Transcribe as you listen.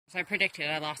As I predicted,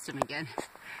 I lost him again.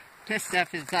 This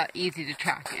stuff is not easy to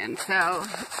track in. So,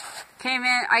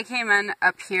 I came in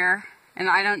up here, and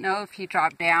I don't know if he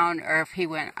dropped down or if he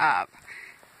went up.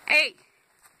 Hey!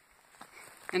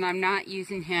 And I'm not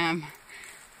using him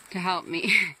to help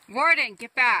me. Warden,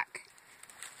 get back!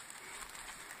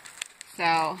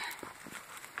 So,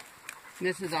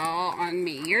 this is all on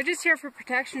me. You're just here for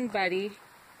protection, buddy.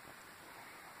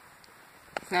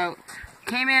 So,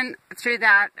 came in through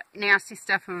that nasty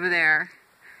stuff over there,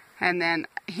 and then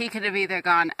he could have either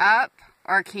gone up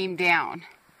or came down.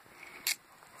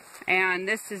 And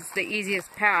this is the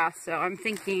easiest path, so I'm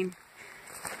thinking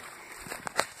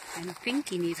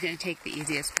he's going to take the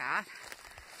easiest path.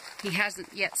 He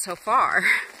hasn't yet so far.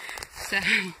 So,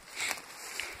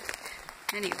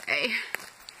 anyway.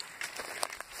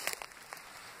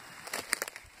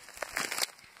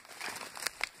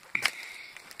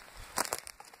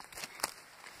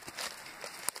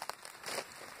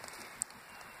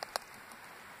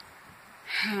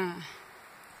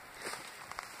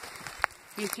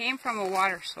 He came from a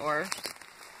water source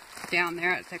down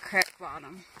there at the creek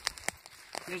bottom.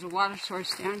 There's a water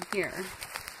source down here.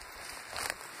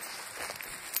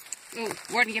 Oh,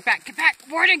 Warden, get back! Get back!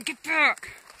 Warden, get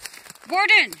back!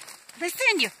 Warden!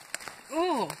 Listen, you...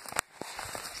 Oh!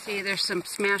 See, there's some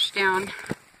smashed down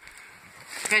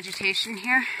vegetation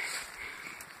here.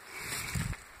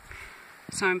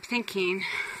 So I'm thinking,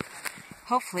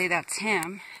 hopefully that's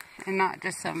him, and not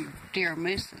just some deer or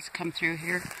moose that's come through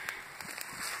here.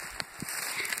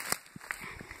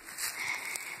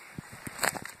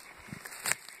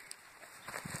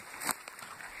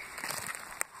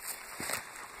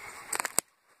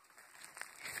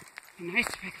 It'd be nice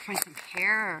if I could find some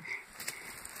hair or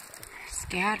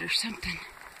scat or something.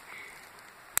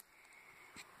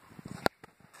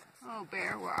 Oh,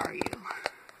 bear, where are you?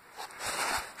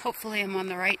 Hopefully I'm on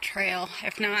the right trail.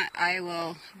 If not, I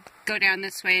will go down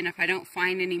this way, and if I don't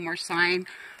find any more sign,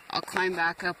 I'll climb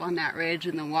back up on that ridge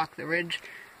and then walk the ridge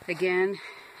again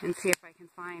and see if I can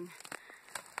find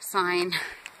sign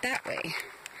that way.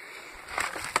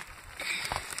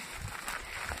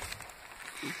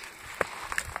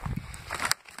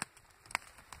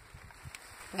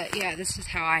 But yeah, this is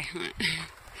how I hunt.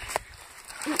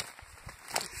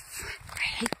 I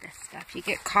hate this stuff. You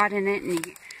get caught in it and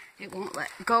it won't let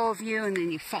go of you, and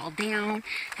then you fall down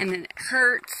and then it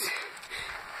hurts.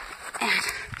 And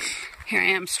here I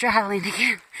am straddling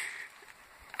again.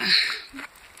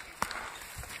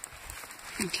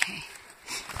 Okay.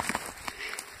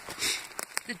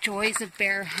 The joys of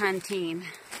bear hunting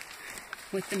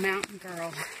with the mountain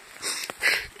girl.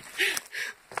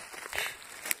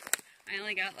 I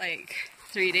only got like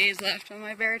 3 days left on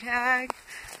my bear tag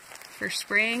for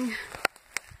spring.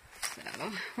 So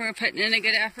we're putting in a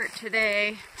good effort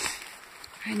today.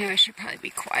 I know I should probably be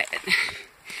quiet,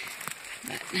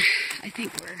 but I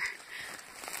think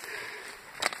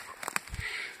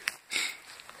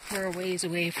we're a ways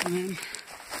away from him.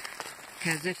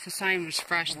 Because if the sign was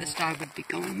fresh, this dog would be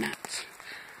going nuts.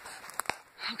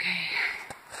 Okay.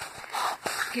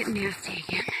 It's getting nasty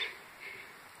again.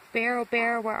 Bear, oh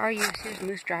bear, where are you? There's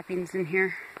moose droppings in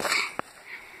here.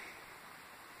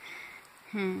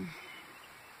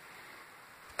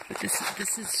 But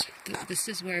this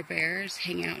is where bears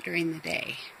hang out during the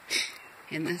day.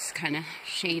 In this kind of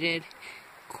shaded,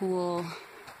 cool,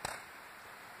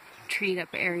 treed up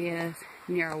areas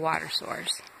near a water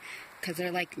source. Because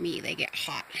they're like me, they get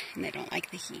hot and they don't like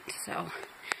the heat. So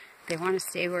they want to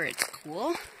stay where it's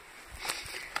cool.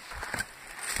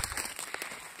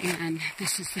 And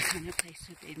this is the kind of place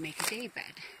that they'd make a day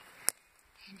bed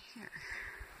in here.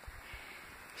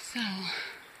 So,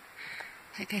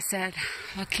 like I said,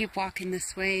 I'll keep walking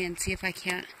this way and see if I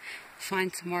can't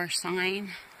find some more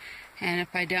sign. And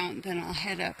if I don't, then I'll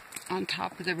head up on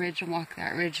top of the ridge and walk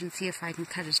that ridge and see if I can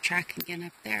cut his track again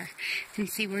up there and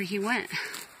see where he went.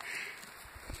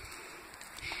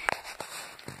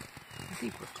 I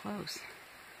think we're close.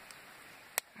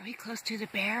 Are we close to the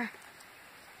bear?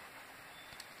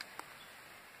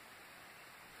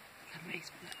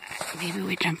 Maybe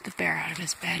we jumped the bear out of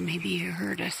his bed. Maybe he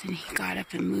heard us and he got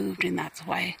up and moved, and that's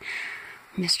why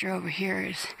Mr. over here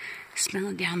is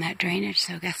smelling down that drainage.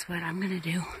 So guess what I'm going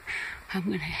to do? I'm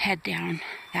going to head down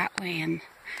that way and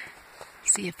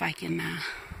see if I can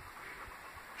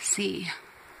see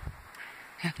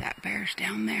if that bear's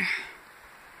down there.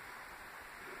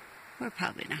 We're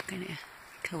probably not going to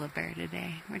kill a bear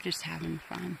today. We're just having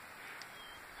fun.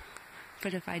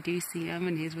 But if I do see him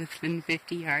and he's within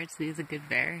 50 yards and he's a good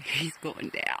bear, he's going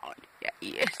down. Yeah, he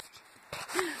is.